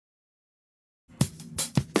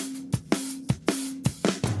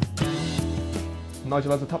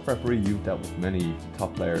Nigel, as a top referee, you've dealt with many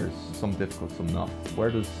top players, some difficult, some not. Where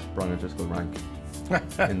does Brian O'Driscoll rank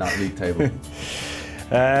in that league table?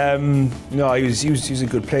 No, he was a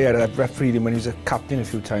good player. I refereed him when he was a captain a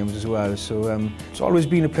few times as well. So it's always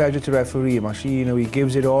been a pleasure to referee him. Actually, you know, he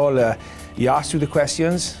gives it all. He asks you the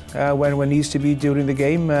questions when needs to be during the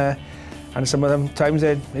game, and some of them times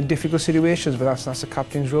they're in difficult situations. But that's the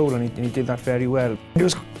captain's role, and he did that very well. It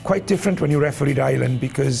was quite different when you refereed Ireland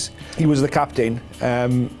because he was the captain,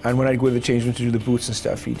 and when I'd go to the change room to do the boots and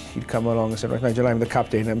stuff, he'd come along and say, "Right, Nigel, I'm the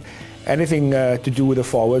captain. Anything to do with the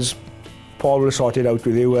forwards, Paul will sort it out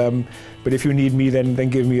with you, but if you need me, then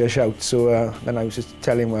give me a shout." So then I was just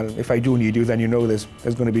telling him, well, if I do need you, then you know there's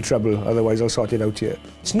going to be trouble, otherwise I'll sort it out here.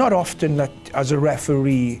 It's not often that as a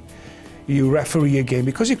referee, you referee a game,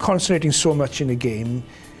 because you're concentrating so much in a game,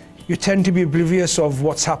 you tend to be oblivious of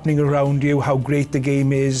what's happening around you, how great the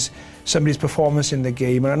game is, somebody's performance in the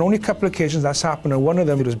game. And on only a couple of occasions that's happened, and one of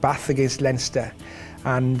them it was Bath against Leinster,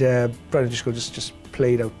 and Brian O'Driscoll just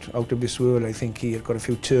played out of this world. I think he had got a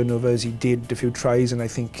few turnovers, he did a few tries, and I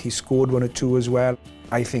think he scored one or two as well.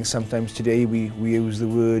 I think sometimes today we use the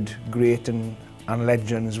word great and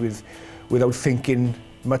legends without thinking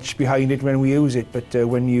much behind it when we use it. But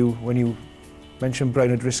when you mention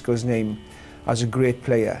Brian O'Driscoll's name as a great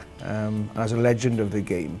player, as a legend of the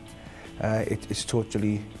game, it's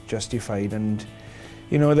totally justified. And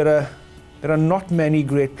you know, there are not many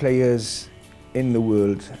great players in the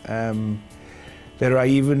world. There are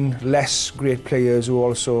even less great players who are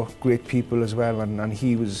also great people as well, and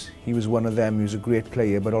he was one of them. He was a great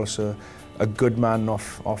player, but also a good man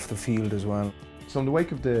off the field as well. So in the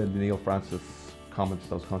wake of the Neil Francis comments,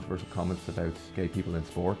 those controversial comments about gay people in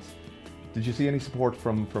sports, did you see any support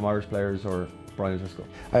from Irish players or Brian O'Driscoll?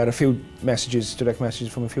 I had a few messages, direct messages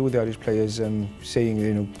from a few of the Irish players saying,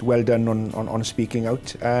 you know, well done on speaking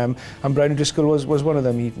out. And Brian O'Driscoll was one of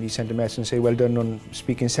them. He sent a message and said, well done on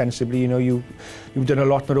speaking sensibly. You know, you've done a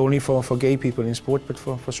lot not only for gay people in sport, but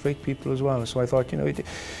for straight people as well. So I thought, you know, you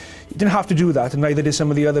didn't have to do that, and neither did some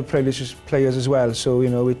of the other players as well. So, you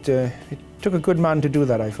know, it took a good man to do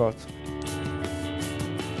that, I thought.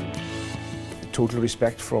 Total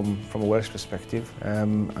respect from a Welsh perspective,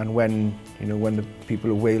 and when the people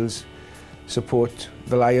of Wales support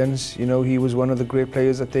the Lions, you know, he was one of the great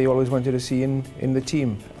players that they always wanted to see in the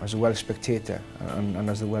team. As a Welsh spectator and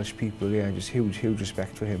as the Welsh people, yeah, just huge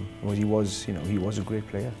respect for him. He was a great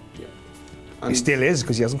player. Yeah. And he still is,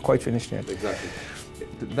 because he hasn't quite finished yet. Exactly.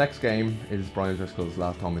 The next game is Brian O'Driscoll's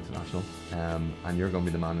last home international, and you're going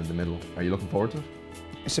to be the man in the middle. Are you looking forward to it?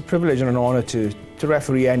 It's a privilege and an honour to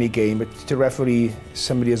referee any game, but to referee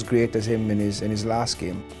somebody as great as him in his last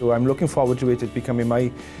game. So I'm looking forward to it becoming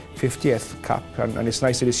my 50th cap, and it's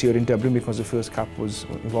nicer this year in Dublin because the first cap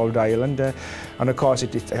involved Ireland, and of course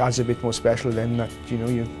it adds a bit more special then that, you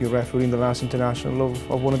know, you're refereeing the last international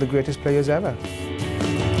of one of the greatest players ever.